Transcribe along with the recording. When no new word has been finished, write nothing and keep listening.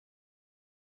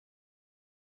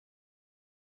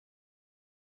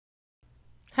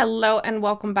Hello and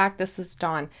welcome back. This is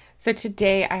Dawn. So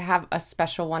today I have a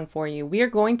special one for you. We are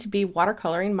going to be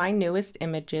watercoloring my newest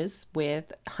images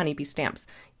with honeybee stamps.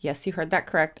 Yes, you heard that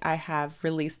correct. I have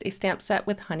released a stamp set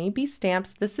with honeybee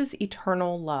stamps. This is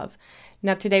Eternal Love.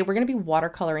 Now today we're going to be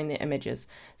watercoloring the images.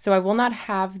 So I will not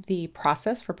have the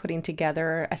process for putting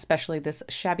together, especially this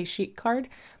shabby chic card.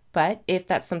 But if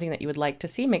that's something that you would like to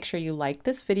see, make sure you like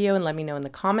this video and let me know in the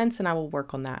comments and I will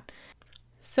work on that.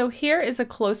 So here is a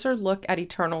closer look at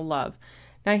Eternal Love.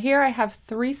 Now here I have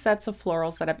 3 sets of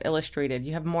florals that I've illustrated.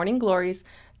 You have Morning Glories,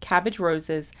 Cabbage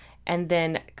Roses, and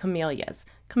then Camellias.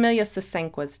 Camellia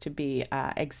Sasanquas to be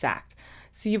exact.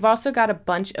 So you've also got a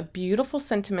bunch of beautiful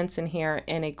sentiments in here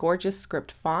in a gorgeous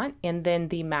script font, and then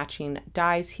the matching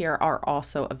dies here are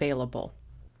also available.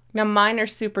 Now mine are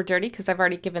super dirty because I've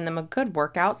already given them a good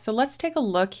workout. So let's take a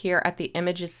look here at the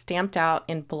images stamped out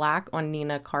in black on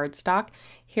Neenah cardstock.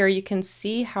 Here you can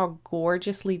see how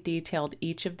gorgeously detailed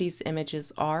each of these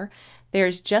images are.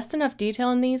 There's just enough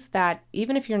detail in these that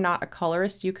even if you're not a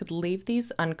colorist, you could leave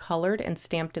these uncolored and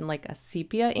stamped in like a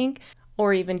sepia ink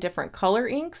or even different color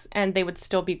inks and they would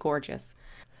still be gorgeous.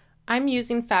 I'm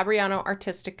using Fabriano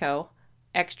Artistico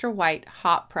extra white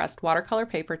hot pressed watercolor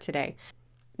paper today.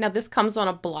 Now this comes on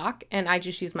a block and I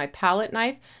just use my palette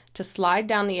knife to slide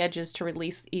down the edges to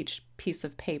release each piece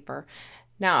of paper.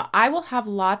 Now I will have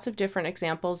lots of different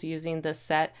examples using this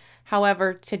set.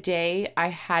 However, today I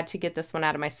had to get this one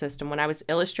out of my system. When I was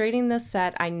illustrating this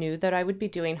set, I knew that I would be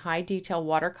doing high detail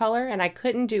watercolor and I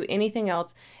couldn't do anything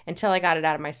else until I got it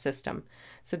out of my system.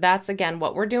 So that's again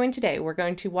what we're doing today. We're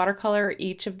going to watercolor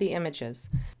each of the images.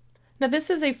 Now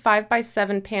this is a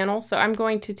 5x7 panel, so I'm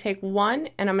going to take one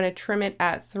and I'm going to trim it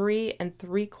at 3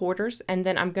 3/4, and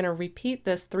then I'm going to repeat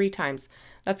this 3 times.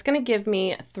 That's going to give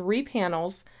me 3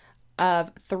 panels of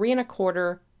 3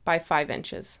 1/4 by 5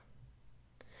 inches.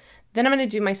 Then I'm going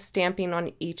to do my stamping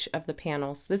on each of the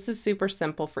panels. This is super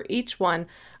simple. For each one,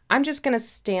 I'm just going to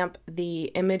stamp the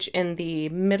image in the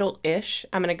middle-ish.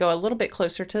 I'm going to go a little bit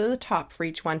closer to the top for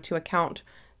each one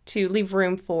to leave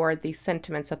room for the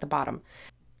sentiments at the bottom.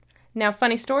 Now,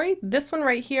 funny story, this one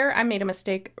right here, I made a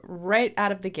mistake right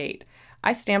out of the gate.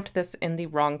 I stamped this in the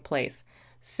wrong place.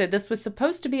 So this was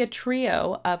supposed to be a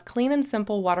trio of clean and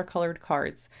simple watercolored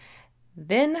cards.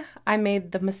 Then I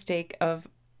made the mistake of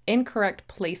incorrect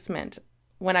placement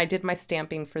when I did my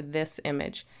stamping for this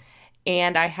image.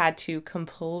 And I had to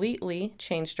completely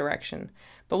change direction.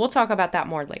 But we'll talk about that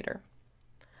more later.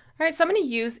 All right, so I'm going to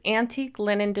use Antique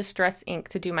Linen Distress ink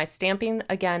to do my stamping.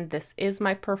 Again, this is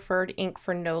my preferred ink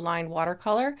for no-line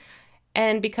watercolor.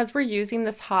 And because we're using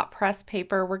this hot press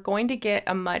paper, we're going to get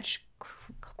a much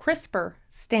crisper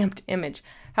stamped image.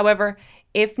 However,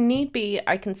 if need be,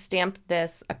 I can stamp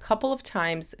this a couple of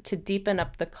times to deepen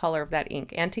up the color of that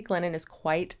ink. Antique linen is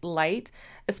quite light,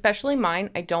 especially mine.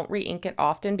 I don't re-ink it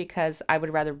often because I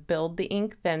would rather build the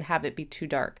ink than have it be too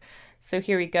dark. So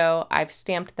here we go. I've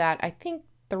stamped that, I think,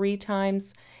 3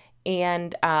 times,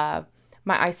 and my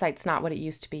eyesight's not what it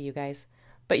used to be, you guys.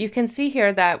 But you can see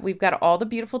here that we've got all the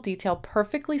beautiful detail,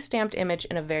 perfectly stamped image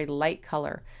in a very light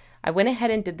color. I went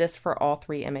ahead and did this for all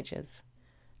 3 images.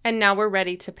 And now we're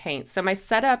ready to paint. So my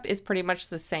setup is pretty much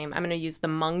the same. I'm going to use the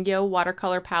Mungyo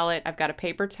watercolor palette. I've got a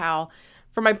paper towel.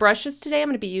 For my brushes today, I'm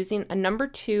going to be using a number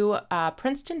 2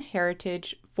 Princeton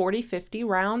Heritage 4050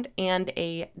 round and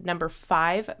a number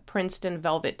 5 Princeton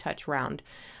Velvet Touch round.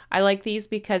 I like these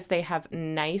because they have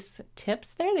nice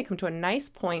tips there. They come to a nice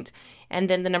point, and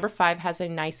then the number 5 has a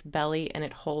nice belly and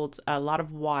it holds a lot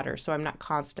of water, so I'm not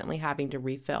constantly having to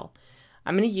refill.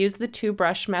 I'm going to use the 2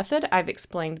 brush method. I've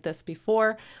explained this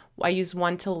before. I use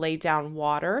one to lay down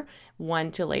water,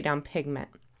 one to lay down pigment.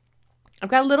 I've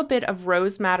got a little bit of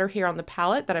rose madder here on the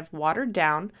palette that I've watered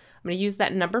down. I'm going to use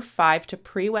that number 5 to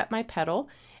pre-wet my petal,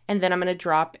 and then I'm going to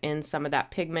drop in some of that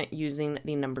pigment using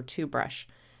the number 2 brush.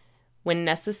 When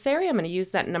necessary, I'm going to use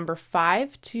that number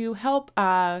 5 to help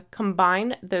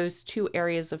combine those 2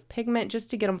 areas of pigment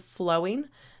just to get them flowing.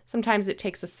 Sometimes it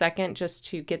takes a second just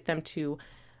to get them to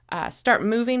start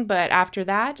moving, but after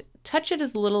that, touch it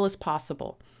as little as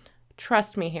possible.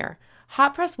 Trust me here.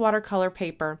 Hot press watercolor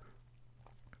paper,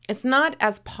 it's not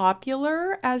as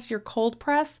popular as your cold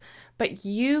press, but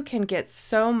you can get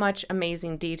so much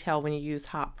amazing detail when you use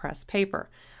hot press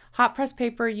paper. Hot press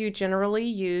paper, you generally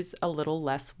use a little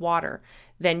less water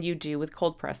than you do with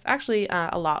cold press. Actually,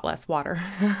 a lot less water.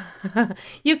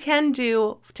 You can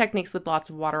do techniques with lots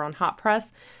of water on hot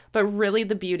press, but really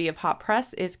the beauty of hot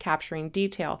press is capturing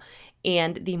detail.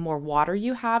 And the more water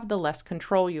you have, the less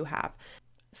control you have.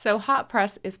 So hot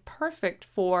press is perfect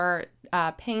for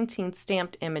painting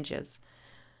stamped images.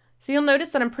 So you'll notice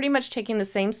that I'm pretty much taking the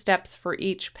same steps for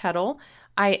each petal.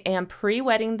 I am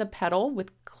pre-wetting the petal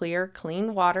with clear,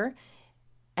 clean water,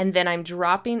 and then I'm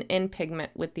dropping in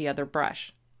pigment with the other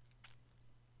brush.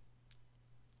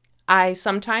 I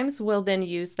sometimes will then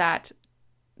use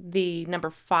the number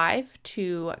 5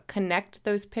 to connect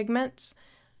those pigments,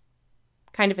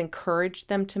 kind of encourage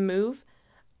them to move.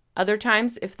 Other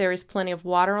times, if there is plenty of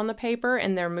water on the paper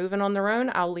and they're moving on their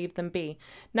own, I'll leave them be.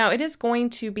 Now, it is going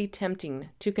to be tempting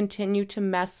to continue to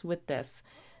mess with this,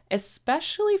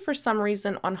 especially for some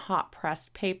reason on hot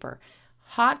pressed paper.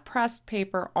 Hot pressed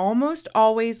paper almost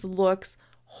always looks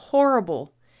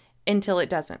horrible until it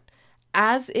doesn't.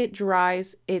 As it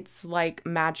dries, it's like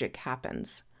magic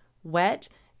happens. Wet,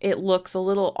 it looks a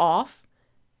little off,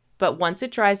 but once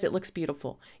it dries, it looks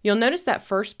beautiful. You'll notice that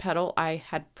first petal I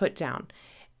had put down.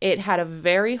 It had a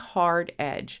very hard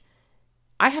edge.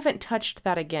 I haven't touched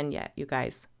that again yet, you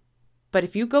guys. But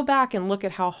if you go back and look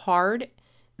at how hard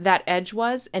that edge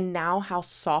was and now how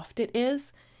soft it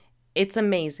is, it's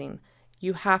amazing.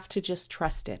 You have to just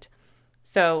trust it.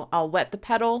 So I'll wet the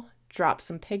petal, drop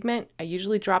some pigment. I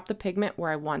usually drop the pigment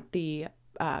where I want the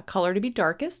color to be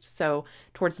darkest, so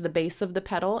towards the base of the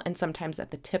petal and sometimes at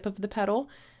the tip of the petal.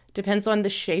 Depends on the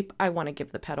shape I want to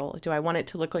give the petal. Do I want it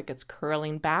to look like it's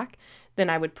curling back? Then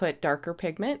I would put darker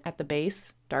pigment at the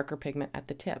base, darker pigment at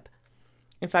the tip.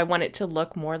 If I want it to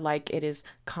look more like it is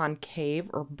concave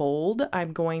or bold,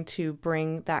 I'm going to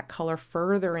bring that color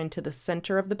further into the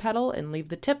center of the petal and leave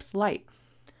the tips light.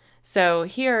 So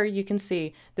here you can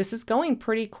see this is going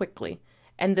pretty quickly,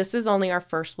 and this is only our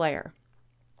first layer.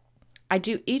 I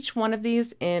do each one of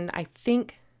these in, I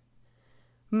think,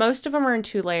 most of them are in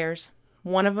 2 layers.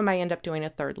 One of them I end up doing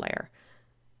a 3rd layer.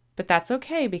 But that's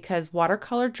okay because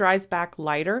watercolor dries back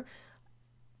lighter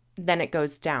than it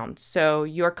goes down. So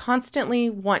you're constantly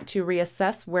want to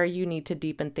reassess where you need to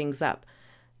deepen things up.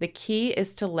 The key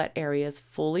is to let areas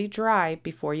fully dry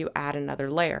before you add another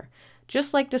layer.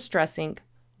 Just like distress ink,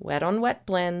 wet on wet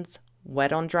blends,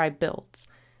 wet on dry builds.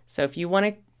 So if you want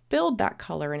to build that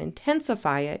color and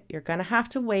intensify it, you're going to have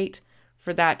to wait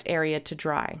for that area to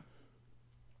dry.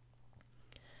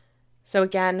 So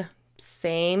again,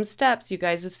 same steps. You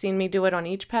guys have seen me do it on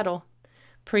each petal.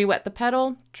 Pre-wet the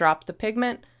petal, drop the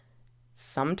pigment,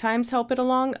 sometimes help it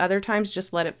along, other times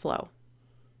just let it flow.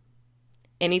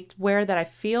 Anywhere that I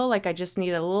feel like I just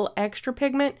need a little extra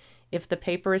pigment, if the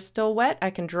paper is still wet, I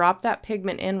can drop that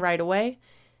pigment in right away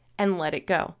and let it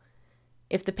go.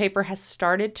 If the paper has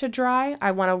started to dry,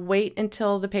 I want to wait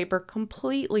until the paper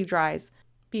completely dries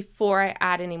before I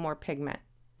add any more pigment.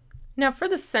 Now for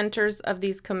the centers of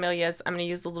these camellias, I'm going to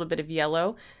use a little bit of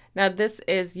yellow. Now this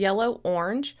is yellow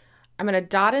orange. I'm going to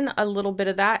dot in a little bit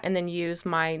of that and then use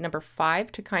my number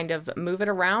 5 to kind of move it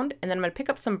around. And then I'm going to pick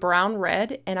up some brown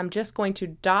red and I'm just going to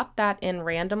dot that in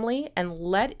randomly and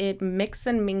let it mix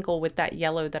and mingle with that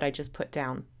yellow that I just put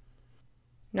down.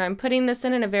 Now I'm putting this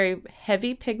in a very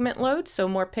heavy pigment load, so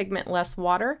more pigment, less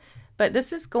water. But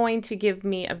this is going to give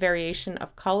me a variation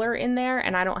of color in there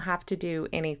and I don't have to do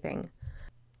anything.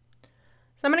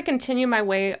 So I'm going to continue my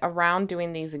way around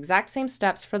doing these exact same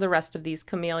steps for the rest of these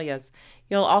camellias.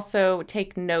 You'll also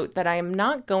take note that I am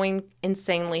not going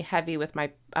insanely heavy with my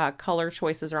color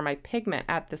choices or my pigment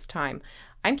at this time.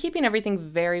 I'm keeping everything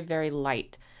very, very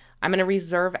light. I'm going to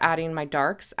reserve adding my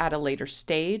darks at a later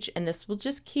stage, and this will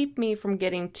just keep me from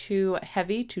getting too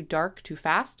heavy, too dark, too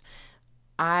fast.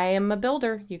 I am a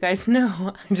builder, you guys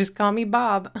know. Just call me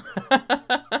Bob.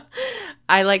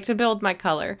 I like to build my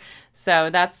color. So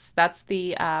that's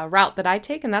the route that I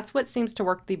take, and that's what seems to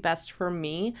work the best for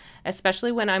me,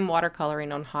 especially when I'm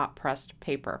watercoloring on hot pressed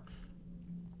paper.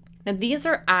 Now these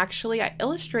are actually, I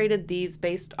illustrated these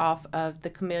based off of the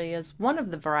camellias, one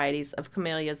of the varieties of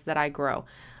camellias that I grow.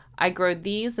 I grow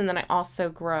these, and then I also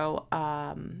grow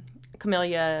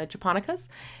Camellia japonicas,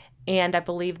 and I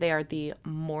believe they are the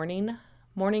morning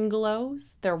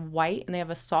glows. They're white and they have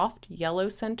a soft yellow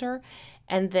center.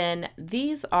 And then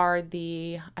these are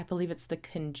the, I believe it's the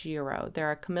Kinjiro.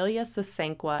 They're a Camellia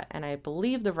sasanqua, and I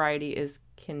believe the variety is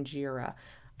Kinjira.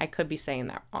 I could be saying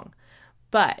that wrong.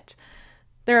 But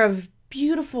they're a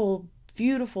beautiful,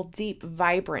 beautiful, deep,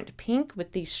 vibrant pink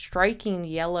with these striking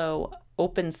yellow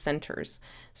open centers.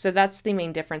 So that's the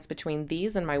main difference between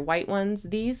these and my white ones.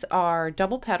 These are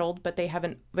double petaled, but they have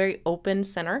a very open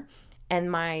center. And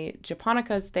my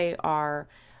japonicas, they are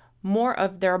more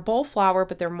of, they're a bowl flower,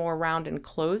 but they're more round and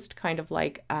closed, kind of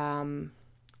like a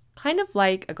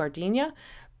gardenia,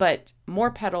 but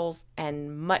more petals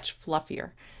and much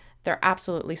fluffier. They're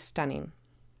absolutely stunning.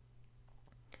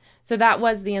 So that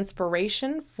was the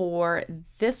inspiration for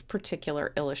this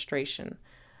particular illustration.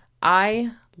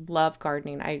 I love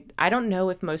gardening. I don't know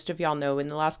if most of y'all know, in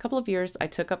the last couple of years, I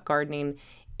took up gardening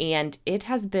and it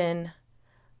has been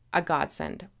a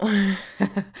godsend.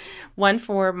 One,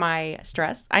 for my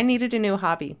stress. I needed a new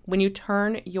hobby. When you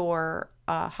turn your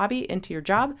hobby into your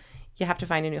job, you have to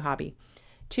find a new hobby.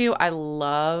 Two, I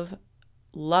love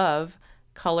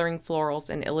coloring florals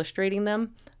and illustrating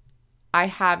them. I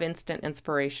have instant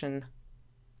inspiration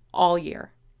all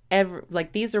year.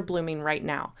 Like these are blooming right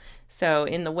now. So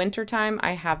in the winter time,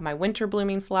 I have my winter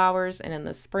blooming flowers, and in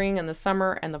the spring and the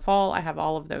summer and the fall, I have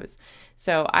all of those.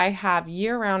 So I have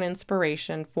year-round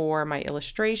inspiration for my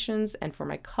illustrations and for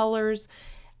my colors.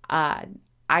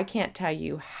 I can't tell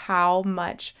you how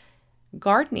much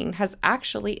gardening has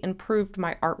actually improved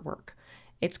my artwork.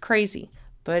 It's crazy,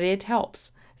 but it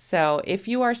helps. So if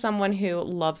you are someone who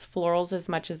loves florals as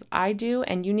much as I do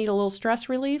and you need a little stress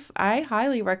relief, I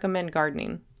highly recommend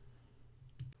gardening.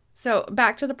 So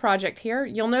back to the project here,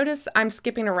 you'll notice I'm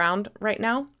skipping around right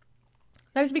now.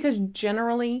 That is because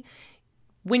generally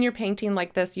when you're painting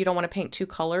like this, you don't want to paint two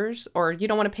colors, or you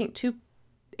don't want to paint two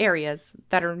areas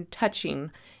that are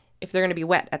touching if they're going to be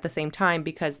wet at the same time,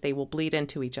 because they will bleed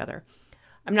into each other.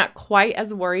 I'm not quite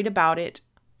as worried about it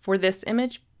for this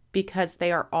image because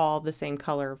they are all the same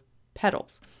color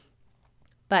petals.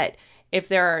 But if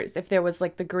there was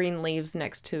like the green leaves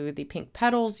next to the pink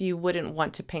petals, you wouldn't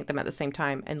want to paint them at the same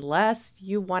time unless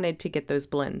you wanted to get those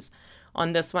blends.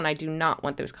 On this one, I do not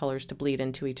want those colors to bleed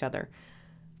into each other.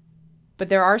 But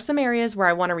there are some areas where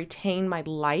I want to retain my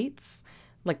lights.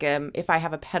 Like if I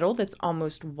have a petal that's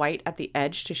almost white at the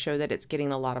edge to show that it's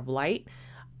getting a lot of light,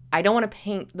 I don't want to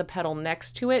paint the petal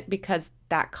next to it because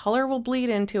that color will bleed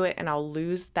into it and I'll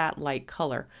lose that light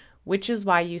color, which is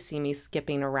why you see me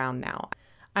skipping around now.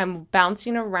 I'm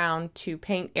bouncing around to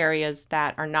paint areas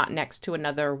that are not next to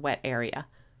another wet area.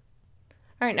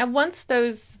 All right, now once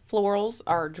those florals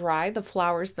are dry, the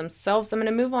flowers themselves, I'm going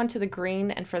to move on to the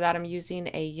green, and for that I'm using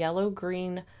a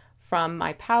yellow-green from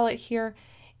my palette here.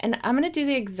 And I'm going to do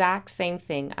the exact same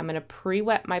thing. I'm going to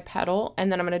pre-wet my petal,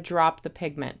 and then I'm going to drop the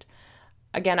pigment.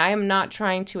 Again, I am not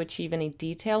trying to achieve any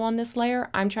detail on this layer.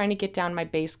 I'm trying to get down my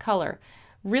base color.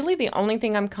 Really, the only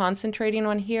thing I'm concentrating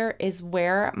on here is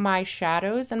where my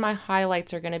shadows and my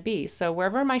highlights are going to be. So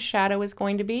wherever my shadow is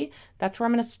going to be, that's where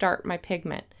I'm going to start my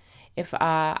pigment. If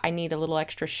I need a little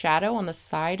extra shadow on the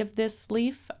side of this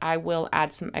leaf, I will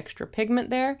add some extra pigment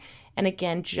there. And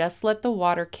again, just let the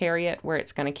water carry it where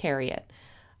it's going to carry it.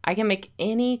 I can make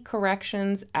any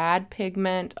corrections, add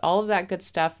pigment, all of that good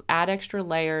stuff, add extra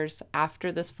layers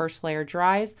after this first layer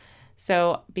dries.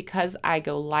 So because I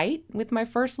go light with my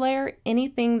first layer,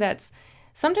 anything that's,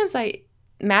 sometimes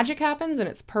magic happens and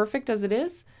it's perfect as it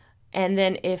is. And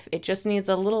then if it just needs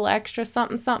a little extra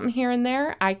something here and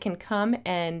there, I can come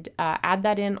and add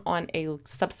that in on a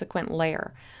subsequent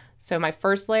layer. So my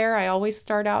first layer, I always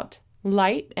start out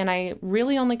light, and I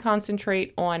really only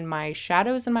concentrate on my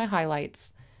shadows and my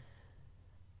highlights.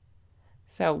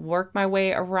 So work my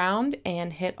way around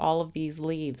and hit all of these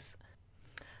leaves.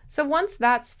 So once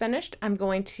that's finished, I'm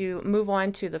going to move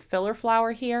on to the filler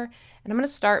flower here, and I'm going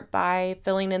to start by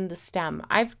filling in the stem.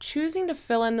 I'm choosing to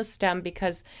fill in the stem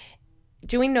because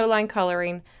doing no line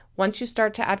coloring, once you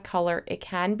start to add color, it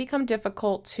can become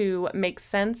difficult to make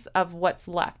sense of what's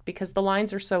left because the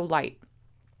lines are so light.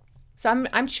 So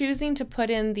I'm choosing to put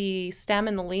in the stem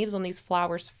and the leaves on these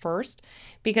flowers first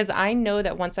because I know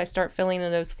that once I start filling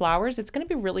in those flowers, it's going to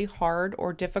be really hard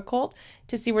or difficult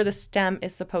to see where the stem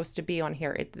is supposed to be on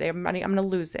here. I'm going to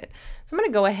lose it. So I'm going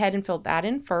to go ahead and fill that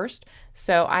in first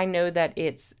so I know that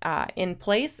it's in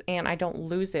place and I don't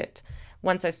lose it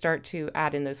once I start to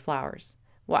add in those flowers.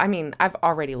 Well, I mean, I've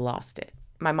already lost it.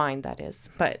 My mind, that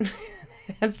is, but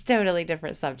it's totally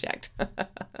different subject.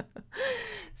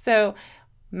 So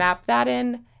map that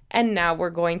in, and now we're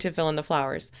going to fill in the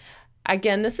flowers.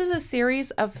 Again, this is a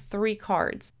series of 3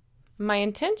 cards. My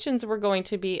intentions were going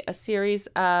to be a series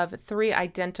of 3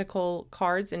 identical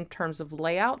cards in terms of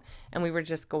layout, and we were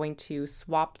just going to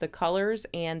swap the colors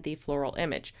and the floral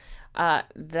image.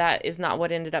 That is not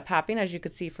what ended up happening. As you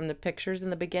could see from the pictures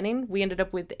in the beginning, we ended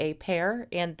up with a pair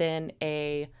and then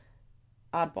a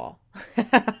oddball.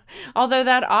 Although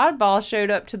that oddball showed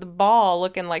up to the ball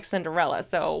looking like Cinderella,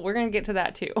 so we're going to get to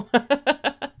that too.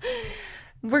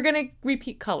 We're going to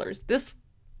repeat colors.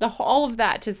 All of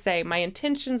that to say my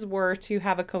intentions were to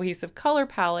have a cohesive color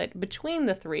palette between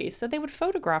the 3 so they would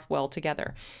photograph well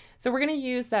together. So we're going to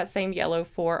use that same yellow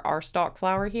for our stalk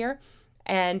flower here,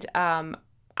 and I'm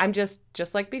just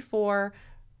like before,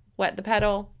 wet the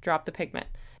petal, drop the pigment.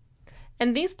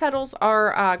 And these petals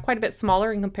are quite a bit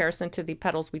smaller in comparison to the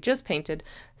petals we just painted.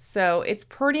 So it's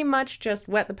pretty much just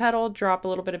wet the petal, drop a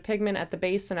little bit of pigment at the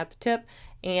base and at the tip,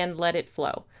 and let it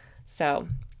flow. So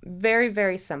very,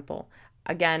 very simple.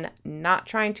 Again, not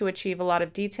trying to achieve a lot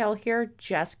of detail here,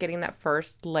 just getting that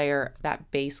first layer, that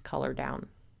base color down.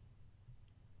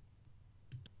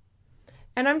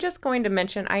 And I'm just going to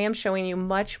mention, I am showing you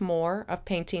much more of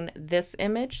painting this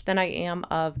image than I am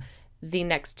of the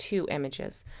next two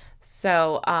images.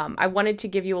 So I wanted to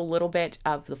give you a little bit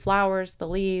of the flowers, the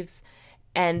leaves,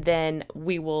 and then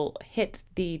we will hit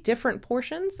the different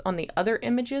portions on the other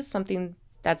images, something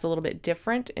that's a little bit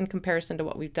different in comparison to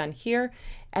what we've done here.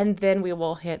 And then we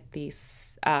will hit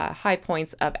these high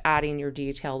points of adding your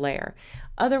detail layer.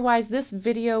 Otherwise, this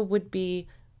video would be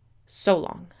so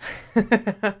long.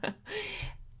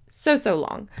 so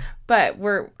long. But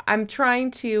I'm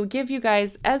trying to give you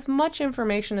guys as much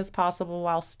information as possible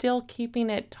while still keeping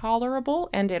it tolerable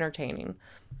and entertaining.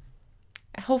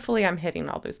 Hopefully I'm hitting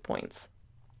all those points.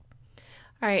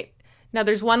 All right. Now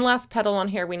there's one last petal on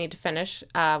here we need to finish.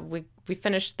 We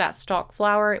finished that stalk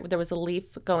flower. There was a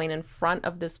leaf going in front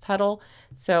of this petal.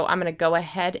 So I'm going to go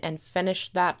ahead and finish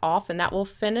that off, and that will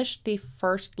finish the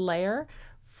first layer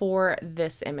for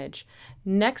this image.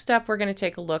 Next up, we're going to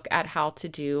take a look at how to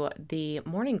do the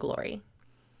morning glory.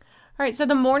 All right, so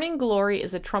the morning glory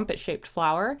is a trumpet-shaped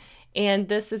flower, and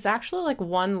this is actually like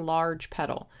one large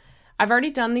petal. I've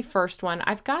already done the first one.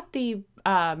 I've got the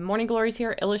morning glories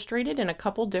here illustrated in a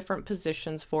couple different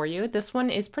positions for you. This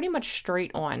one is pretty much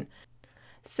straight on.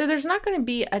 So there's not going to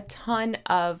be a ton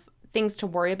of things to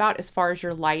worry about as far as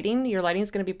your lighting. Your lighting is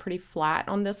going to be pretty flat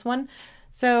on this one.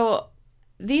 So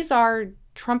these are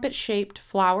trumpet-shaped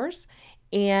flowers,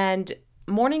 and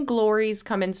morning glories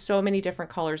come in so many different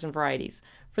colors and varieties.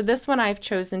 For this one, I've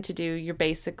chosen to do your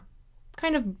basic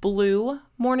kind of blue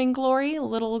morning glory, a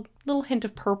little hint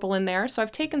of purple in there. So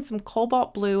I've taken some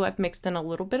cobalt blue, I've mixed in a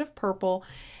little bit of purple,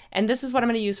 and this is what I'm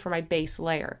going to use for my base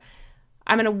layer.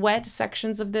 I'm going to wet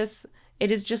sections of this. It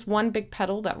is just one big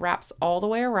petal that wraps all the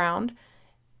way around.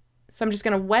 So I'm just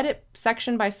going to wet it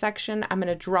section by section. I'm going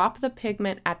to drop the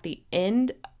pigment at the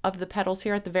end of the petals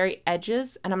here at the very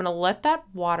edges, and I'm going to let that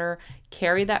water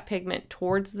carry that pigment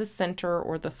towards the center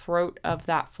or the throat of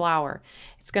that flower.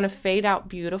 It's going to fade out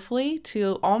beautifully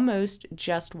to almost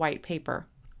just white paper.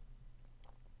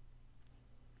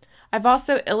 I've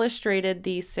also illustrated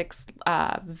the 6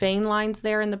 vein lines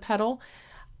there in the petal.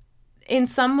 In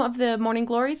some of the morning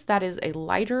glories, that is a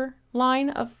lighter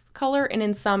line of color, and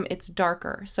in some it's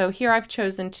darker. So here I've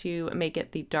chosen to make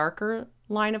it the darker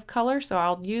line of color. So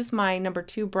I'll use my number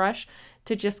 2 brush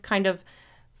to just kind of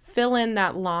fill in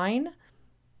that line.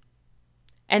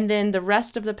 And then the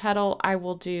rest of the petal, I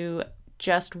will do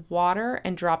just water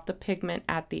and drop the pigment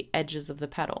at the edges of the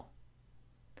petal.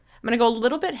 I'm going to go a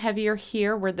little bit heavier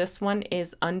here where this one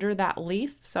is under that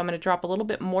leaf. So I'm going to drop a little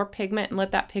bit more pigment and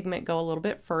let that pigment go a little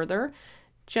bit further,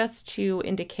 just to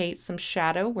indicate some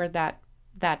shadow where that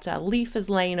leaf is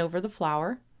laying over the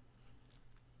flower.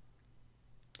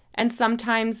 And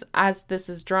sometimes as this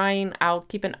is drying, I'll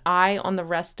keep an eye on the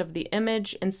rest of the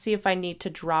image and see if I need to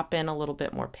drop in a little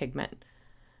bit more pigment.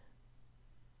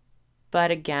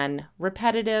 But again,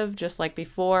 repetitive, just like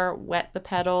before, wet the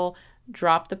petal,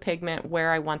 drop the pigment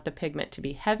where I want the pigment to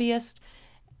be heaviest,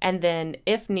 and then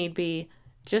if need be,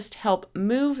 just help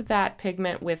move that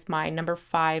pigment with my number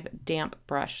 5 damp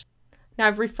brush. Now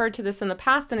I've referred to this in the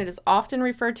past, and it is often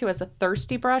referred to as a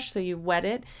thirsty brush. So you wet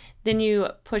it, then you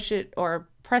push it or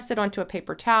press it onto a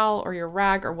paper towel or your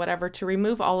rag or whatever to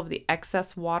remove all of the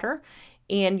excess water,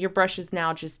 and your brush is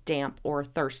now just damp or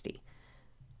thirsty.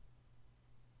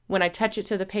 When I touch it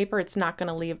to the paper, it's not going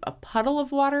to leave a puddle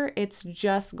of water, it's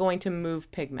just going to move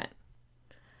pigment.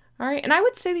 All right, and I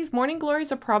would say these morning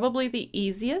glories are probably the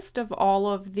easiest of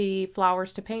all of the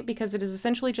flowers to paint because it is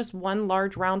essentially just one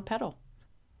large round petal.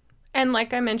 And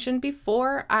like I mentioned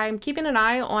before, I'm keeping an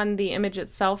eye on the image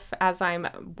itself as I'm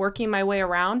working my way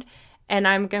around, and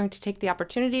I'm going to take the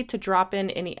opportunity to drop in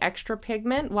any extra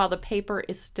pigment while the paper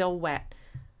is still wet.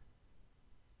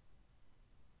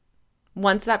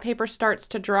 Once that paper starts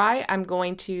to dry, I'm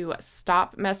going to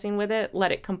stop messing with it,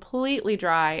 let it completely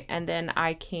dry, and then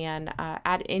I can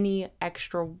add any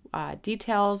extra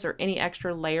details or any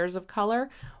extra layers of color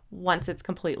once it's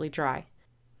completely dry.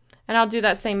 And I'll do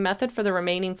that same method for the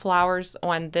remaining flowers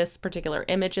on this particular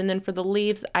image. And then for the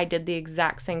leaves, I did the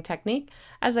exact same technique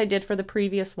as I did for the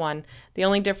previous one. The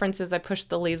only difference is I pushed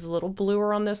the leaves a little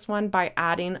bluer on this one by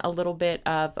adding a little bit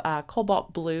of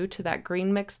cobalt blue to that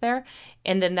green mix there.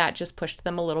 And then that just pushed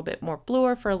them a little bit more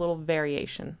bluer for a little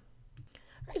variation.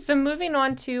 All right, so moving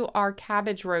on to our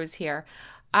cabbage rose here.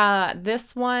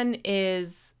 This one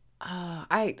is,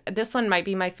 this one might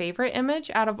be my favorite image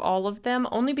out of all of them,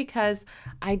 only because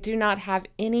I do not have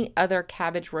any other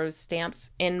cabbage rose stamps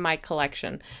in my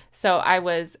collection. So I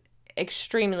was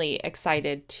extremely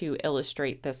excited to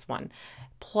illustrate this one.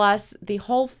 Plus, the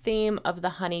whole theme of the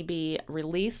honeybee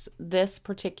release this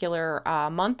particular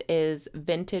month is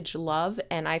vintage love.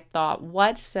 And I thought,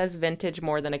 what says vintage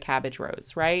more than a cabbage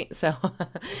rose, right? So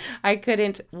I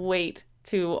couldn't wait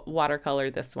to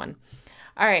watercolor this one.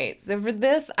 All right, so for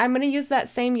this, I'm going to use that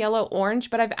same yellow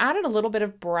orange, but I've added a little bit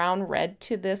of brown red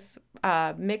to this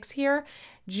mix here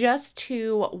just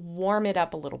to warm it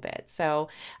up a little bit. So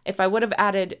if I would have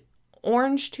added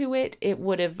orange to it, it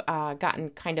would have gotten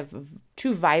kind of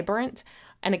too vibrant.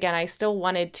 And again, I still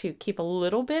wanted to keep a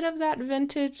little bit of that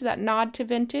vintage, that nod to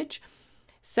vintage.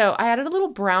 So I added a little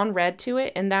brown red to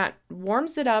it, and that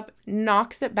warms it up,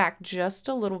 knocks it back just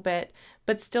a little bit,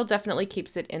 but still definitely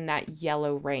keeps it in that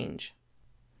yellow range.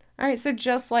 All right, so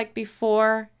just like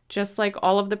before, just like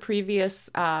all of the previous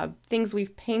things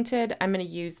we've painted, I'm going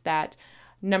to use that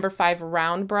number 5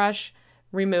 round brush,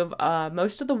 remove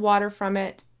most of the water from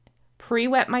it,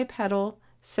 pre-wet my petal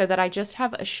so that I just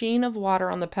have a sheen of water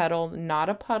on the petal, not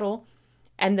a puddle,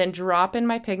 and then drop in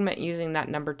my pigment using that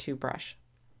number 2 brush.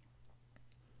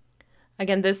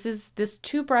 Again, this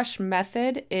 2-brush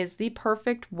method is the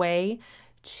perfect way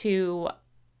to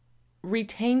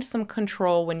retain some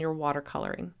control when you're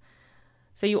watercoloring.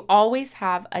 So you always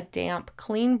have a damp,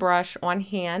 clean brush on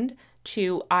hand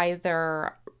to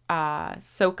either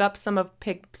soak up some of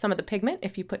the pigment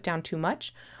if you put down too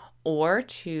much, or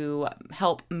to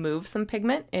help move some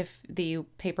pigment if the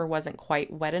paper wasn't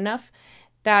quite wet enough.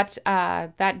 That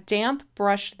damp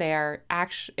brush there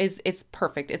it's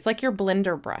perfect. It's like your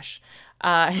blender brush.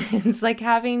 It's like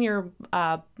having your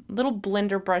little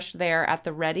blender brush there at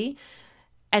the ready.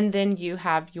 And then you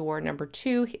have your number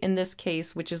 2 in this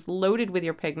case, which is loaded with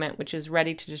your pigment, which is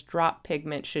ready to just drop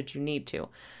pigment should you need to.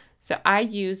 So I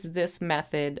use this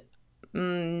method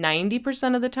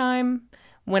 90% of the time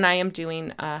when I am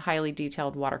doing a highly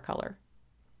detailed watercolor.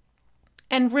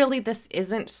 And really, this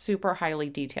isn't super highly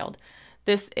detailed.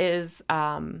 This is,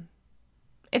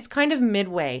 it's kind of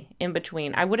midway in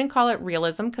between. I wouldn't call it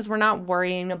realism because we're not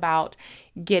worrying about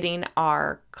getting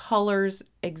our colors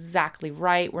exactly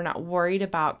right. We're not worried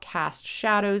about cast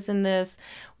shadows in this.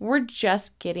 We're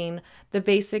just getting the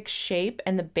basic shape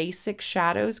and the basic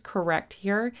shadows correct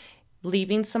here,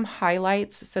 leaving some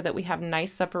highlights so that we have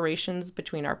nice separations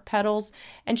between our petals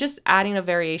and just adding a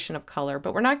variation of color.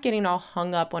 But we're not getting all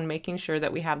hung up on making sure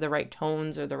that we have the right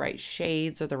tones or the right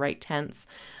shades or the right tints.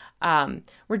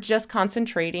 We're just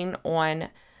concentrating on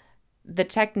the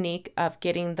technique of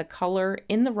getting the color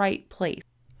in the right place.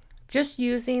 Just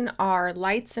using our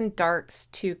lights and darks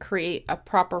to create a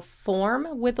proper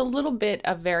form with a little bit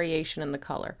of variation in the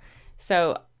color.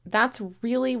 So that's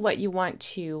really what you want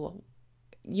to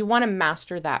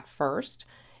master that first,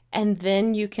 and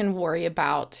then you can worry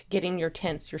about getting your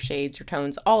tints, your shades, your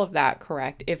tones, all of that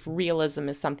correct if realism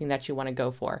is something that you want to go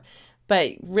for.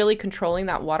 But really controlling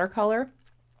that watercolor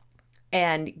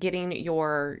and getting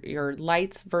your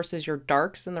lights versus your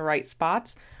darks in the right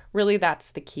spots, really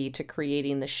that's the key to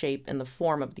creating the shape and the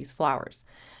form of these flowers.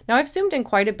 Now I've zoomed in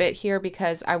quite a bit here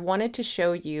because I wanted to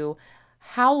show you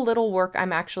how little work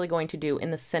I'm actually going to do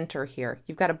in the center here.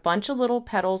 You've got a bunch of little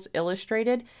petals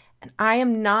illustrated, and I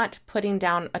am not putting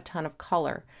down a ton of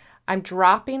color. I'm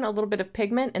dropping a little bit of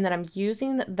pigment, and then I'm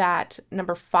using that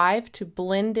number 5 to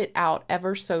blend it out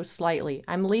ever so slightly.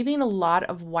 I'm leaving a lot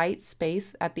of white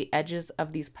space at the edges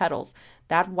of these petals.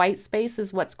 That white space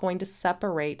is what's going to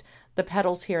separate the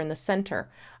petals here in the center.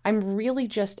 I'm really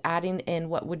just adding in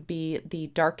what would be the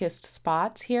darkest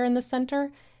spots here in the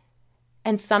center.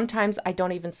 And sometimes I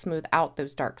don't even smooth out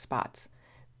those dark spots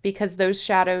because those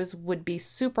shadows would be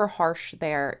super harsh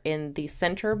there in the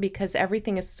center because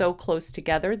everything is so close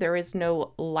together. There is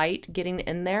no light getting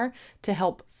in there to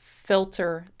help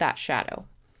filter that shadow.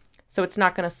 So it's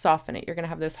not going to soften it. You're going to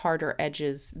have those harder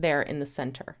edges there in the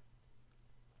center.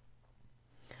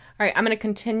 All right, I'm going to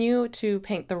continue to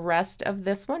paint the rest of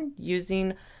this one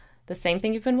using the same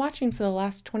thing you've been watching for the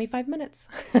last 25 minutes.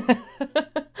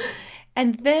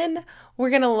 And then we're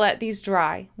going to let these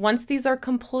dry. Once these are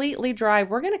completely dry,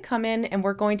 we're going to come in and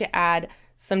we're going to add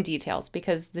some details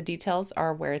because the details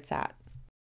are where it's at.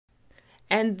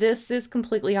 And this is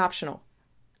completely optional.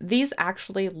 These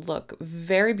actually look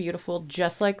very beautiful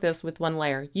just like this with one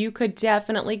layer. You could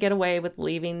definitely get away with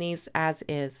leaving these as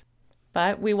is.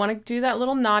 But we want to do that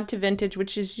little nod to vintage,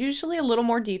 which is usually a little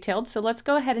more detailed. So let's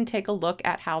go ahead and take a look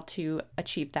at how to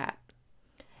achieve that.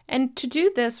 And to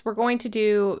do this, we're going to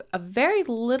do a very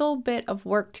little bit of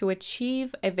work to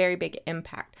achieve a very big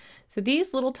impact. So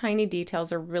these little tiny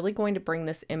details are really going to bring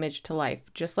this image to life.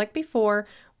 Just like before,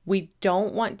 we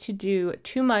don't want to do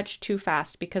too much too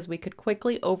fast because we could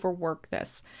quickly overwork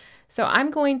this. So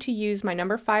I'm going to use my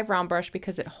number 5 round brush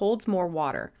because it holds more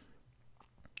water.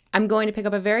 I'm going to pick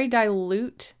up a very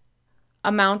dilute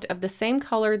amount of the same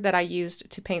color that I used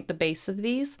to paint the base of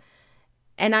these,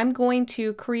 and I'm going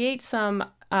to create some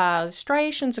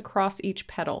striations across each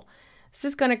petal. This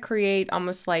is going to create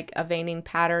almost like a veining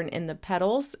pattern in the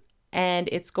petals, and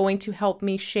it's going to help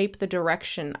me shape the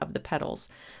direction of the petals.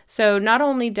 So not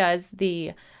only does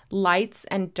the lights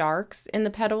and darks in the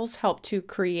petals help to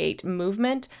create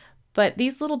movement, but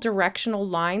these little directional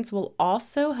lines will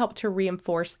also help to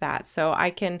reinforce that. So I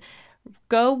can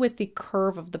go with the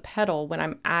curve of the petal when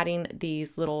I'm adding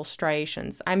these little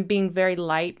striations. I'm being very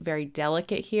light, very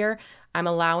delicate here. I'm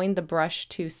allowing the brush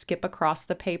to skip across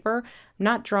the paper,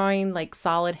 not drawing like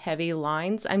solid heavy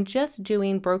lines. I'm just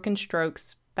doing broken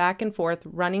strokes back and forth,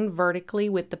 running vertically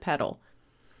with the petal.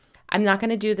 I'm not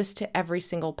going to do this to every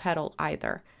single petal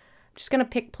either. I'm just going to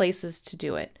pick places to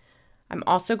do it. I'm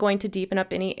also going to deepen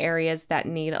up any areas that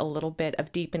need a little bit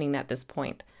of deepening at this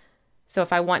point. So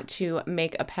if I want to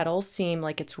make a petal seem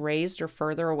like it's raised or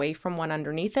further away from one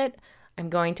underneath it, I'm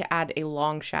going to add a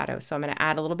long shadow. So I'm going to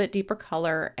add a little bit deeper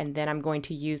color, and then I'm going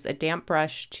to use a damp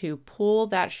brush to pull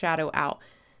that shadow out.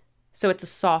 So it's a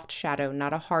soft shadow,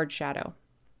 not a hard shadow.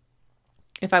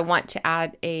 If I want to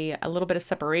add a little bit of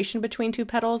separation between two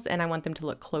petals and I want them to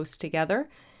look close together,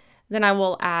 then I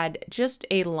will add just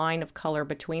a line of color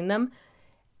between them,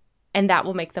 and that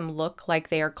will make them look like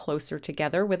they are closer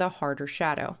together with a harder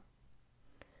shadow.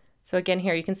 So again,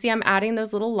 here you can see I'm adding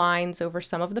those little lines over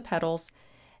some of the petals,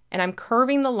 and I'm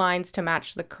curving the lines to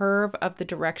match the curve of the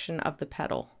direction of the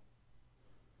petal.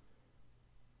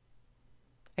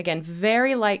 Again,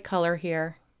 very light color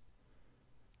here,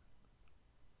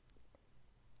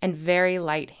 and very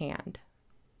light hand.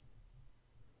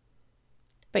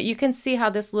 But you can see how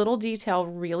this little detail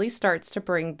really starts to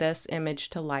bring this image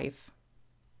to life.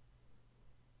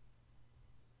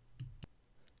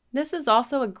 This is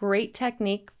also a great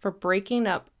technique for breaking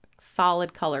up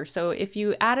solid color. So if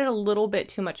you added a little bit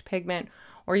too much pigment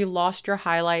or you lost your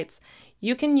highlights,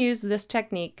 you can use this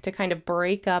technique to kind of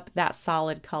break up that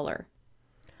solid color.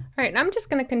 All right, and I'm just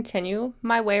going to continue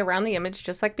my way around the image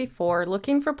just like before,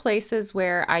 looking for places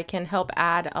where I can help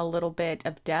add a little bit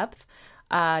of depth.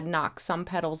 Knock some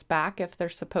petals back if they're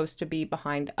supposed to be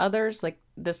behind others. Like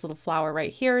this little flower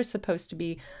right here is supposed to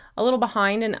be a little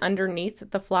behind and underneath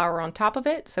the flower on top of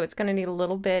it. So it's going to need a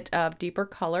little bit of deeper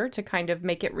color to kind of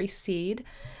make it recede.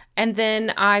 And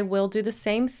then I will do the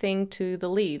same thing to the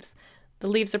leaves. The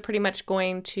leaves are pretty much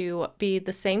going to be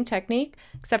the same technique,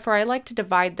 except for I like to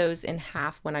divide those in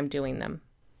half when I'm doing them.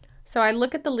 So I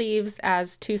look at the leaves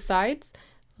as two sides.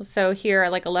 So here,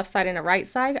 like a left side and a right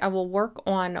side, I will work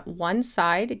on one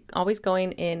side, always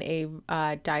going in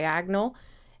a diagonal,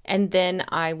 and then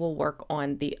I will work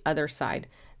on the other side.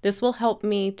 This will help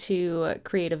me to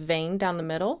create a vein down the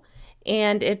middle,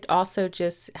 and it also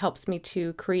just helps me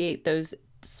to create those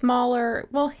smaller,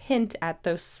 well, hint at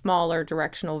those smaller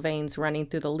directional veins running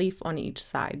through the leaf on each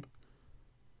side.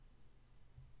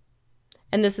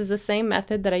 And this is the same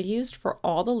method that I used for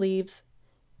all the leaves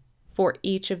for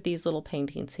each of these little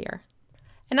paintings here.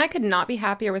 And I could not be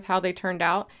happier with how they turned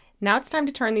out. Now it's time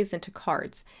to turn these into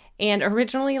cards. And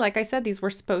originally, like I said, these were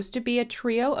supposed to be a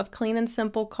trio of clean and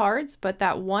simple cards, but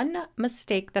that one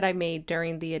mistake that I made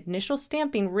during the initial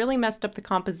stamping really messed up the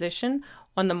composition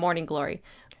on the Morning Glory.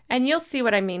 And you'll see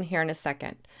what I mean here in a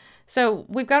second. So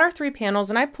we've got our 3 panels,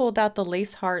 and I pulled out the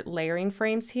lace heart layering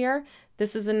frames here.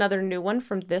 This is another new one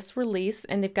from this release,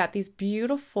 and they've got these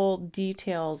beautiful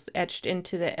details etched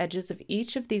into the edges of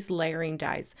each of these layering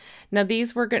dies. Now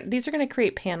these are going to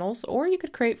create panels, or you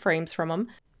could create frames from them.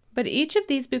 But each of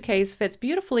these bouquets fits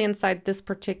beautifully inside this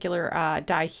particular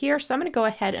die here, so I'm going to go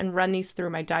ahead and run these through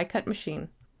my die cut machine.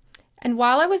 And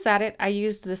while I was at it, I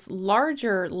used this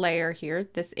larger layer here,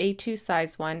 this A2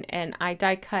 size one, and I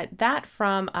die cut that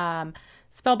from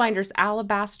Spellbinder's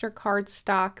Alabaster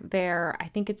cardstock. Their, I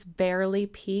think it's Barely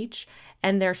Peach,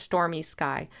 and their Stormy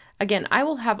Sky. Again, I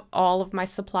will have all of my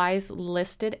supplies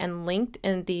listed and linked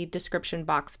in the description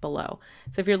box below.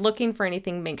 So if you're looking for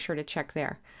anything, make sure to check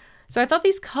there. So I thought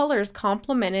these colors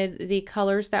complemented the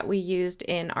colors that we used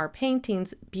in our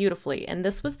paintings beautifully, and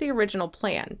this was the original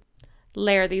plan.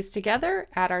 Layer these together,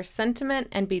 add our sentiment,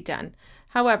 and be done.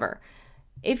 However,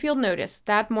 if you'll notice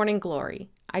that Morning Glory,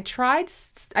 I tried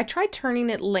turning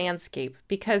it landscape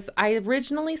because I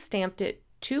originally stamped it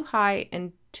too high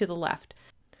and to the left.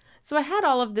 So I had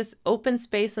all of this open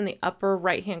space in the upper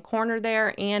right-hand corner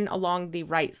there and along the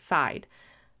right side.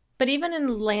 But even in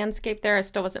the landscape there, I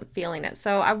still wasn't feeling it.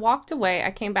 So I walked away.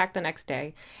 I came back the next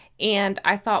day and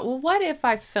I thought, well, what if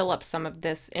I fill up some of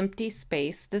this empty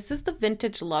space? This is the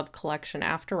Vintage Love collection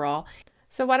after all.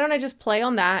 So why don't I just play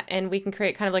on that and we can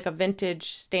create kind of like a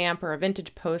vintage stamp or a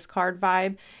vintage postcard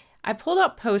vibe. I pulled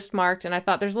out Postmarked and I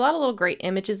thought there's a lot of little great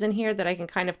images in here that I can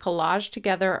kind of collage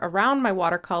together around my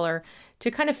watercolor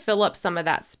to kind of fill up some of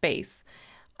that space.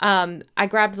 I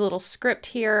grabbed a little script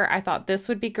here. I thought this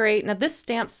would be great. Now this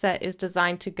stamp set is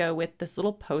designed to go with this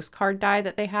little postcard die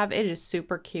that they have. It is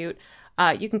super cute.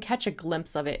 You can catch a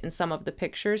glimpse of it in some of the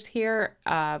pictures here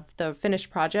of the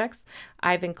finished projects.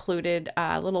 I've included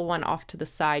a little one off to the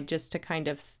side just to kind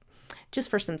of, just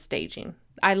for some staging.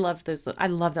 I love those. I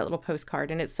love that little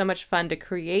postcard, and it's so much fun to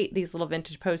create these little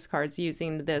vintage postcards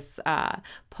using this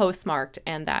Postmarked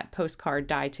and that postcard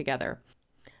die together.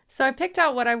 So I picked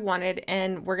out what I wanted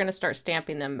and we're going to start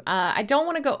stamping them. I don't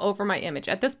want to go over my image.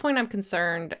 At this point, I'm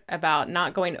concerned about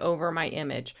not going over my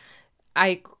image.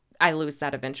 I lose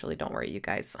that eventually. Don't worry, you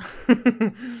guys.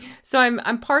 So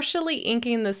I'm partially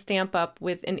inking the stamp up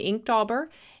with an ink dauber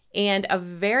and a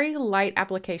very light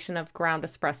application of ground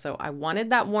espresso. I wanted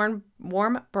that warm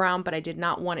brown, but I did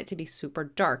not want it to be super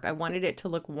dark. I wanted it to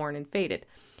look worn and faded.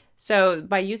 So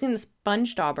by using the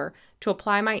sponge dauber to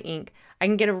apply my ink, I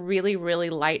can get a really, really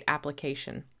light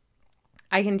application.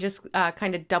 I can just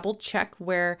kind of double check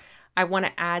where I want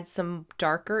to add some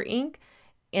darker ink,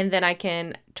 and then I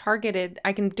can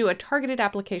do a targeted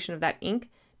application of that ink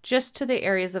just to the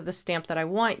areas of the stamp that I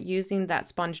want using that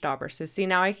sponge dauber. So see,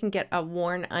 now I can get a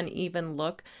worn, uneven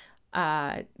look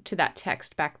to that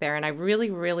text back there, and I really,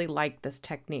 really like this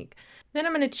technique. Then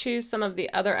I'm going to choose some of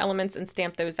the other elements and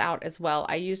stamp those out as well.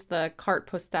 I use the carte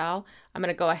postale. I'm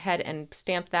going to go ahead and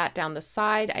stamp that down the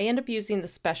side. I end up using the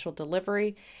special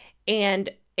delivery, and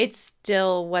it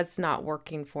still was not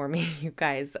working for me, you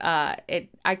guys.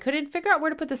 I couldn't figure out where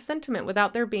to put the sentiment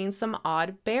without there being some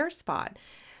odd bare spot.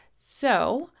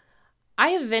 So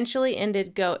I eventually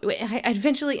ended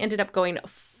up going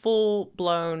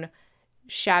full-blown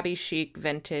shabby chic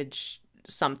vintage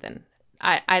something.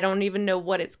 I don't even know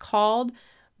what it's called,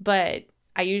 but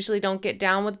I usually don't get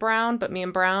down with brown, but me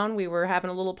and Brown, we were having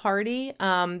a little party.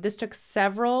 This took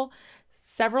several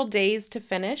days to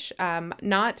finish.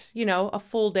 Not, a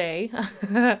full day,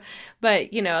 but,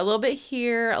 a little bit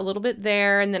here, a little bit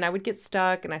there, and then I would get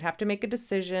stuck and I'd have to make a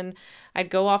decision.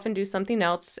 I'd go off and do something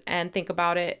else and think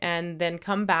about it and then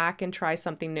come back and try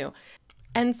something new.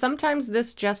 And sometimes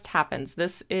this just happens.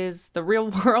 This is the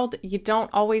real world. You don't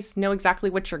always know exactly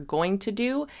what you're going to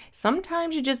do.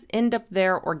 Sometimes you just end up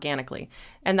there organically.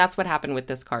 And that's what happened with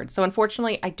this card. So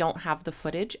unfortunately, I don't have the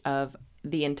footage of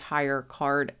the entire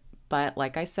card. But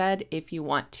like I said, if you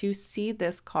want to see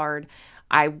this card,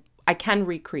 I can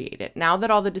recreate it. Now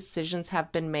that all the decisions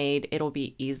have been made, it'll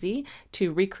be easy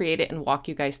to recreate it and walk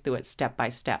you guys through it step by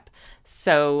step.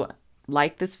 So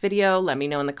like this video, let me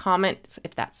know in the comments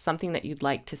if that's something that you'd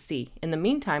like to see. In the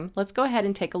meantime, let's go ahead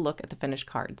and take a look at the finished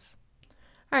cards.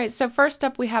 All right, so first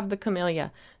up we have the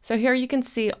camellia. So here you can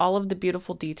see all of the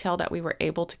beautiful detail that we were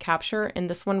able to capture, and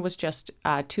this one was just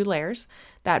 2 layers,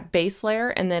 that base layer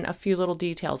and then a few little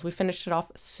details. We finished it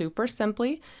off super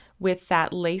simply with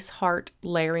that lace heart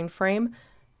layering frame.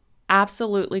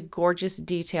 Absolutely gorgeous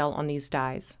detail on these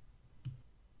dies.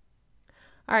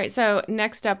 All right, so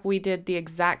next up we did the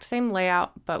exact same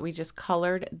layout, but we just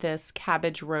colored this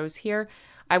cabbage rose here.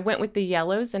 I went with the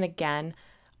yellows, and again,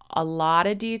 a lot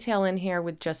of detail in here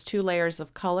with just 2 layers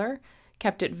of color.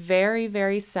 Kept it very,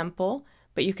 very simple,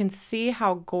 but you can see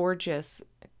how gorgeous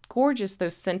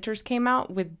those centers came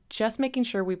out with just making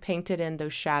sure we painted in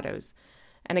those shadows.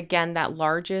 And again, that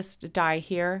largest die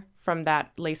here from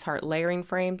that lace heart layering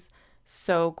frames,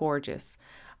 so gorgeous.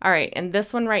 All right, and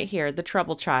this one right here, the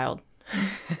Trouble Child.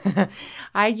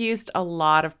 I used a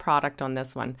lot of product on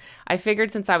this one. I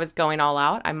figured since I was going all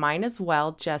out, I might as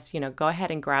well just, go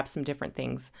ahead and grab some different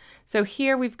things. So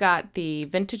here we've got the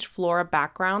vintage flora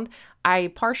background.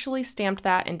 I partially stamped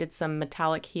that and did some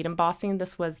metallic heat embossing.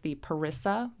 This was the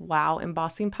Parissa Wow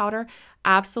embossing powder.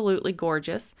 Absolutely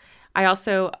gorgeous. I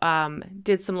also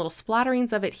did some little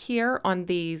splatterings of it here on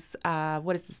these,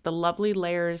 what is this? The Lovely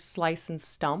Layers Slice and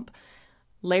Stump.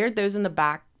 Layered those in the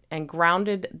back and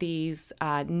grounded these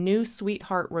new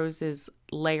Sweetheart Roses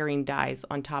layering dies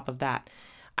on top of that.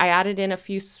 I added in a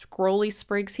few scrolly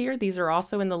sprigs here. These are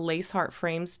also in the Lace Heart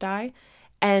Frames die.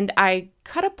 And I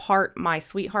cut apart my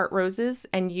Sweetheart Roses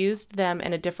and used them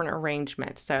in a different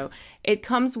arrangement. So it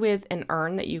comes with an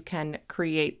urn that you can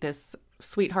create this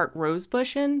Sweetheart Rose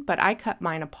bush in, but I cut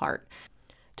mine apart.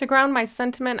 To ground my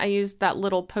sentiment, I used that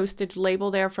little postage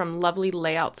label there from Lovely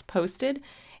Layouts Posted.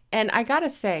 And I gotta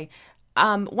say,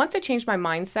 once I changed my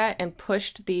mindset and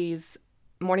pushed these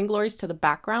morning glories to the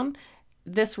background,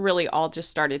 this really all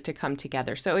just started to come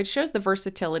together. So it shows the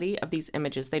versatility of these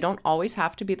images. They don't always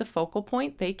have to be the focal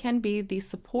point. They can be the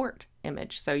support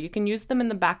image. So you can use them in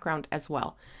the background as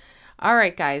well. All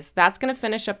right, guys, that's going to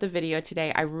finish up the video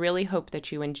today. I really hope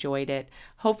that you enjoyed it.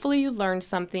 Hopefully you learned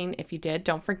something. If you did,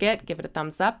 don't forget, give it a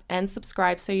thumbs up and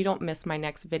subscribe so you don't miss my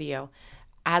next video.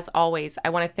 As always, I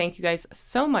want to thank you guys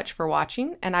so much for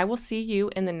watching, and I will see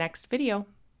you in the next video.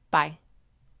 Bye.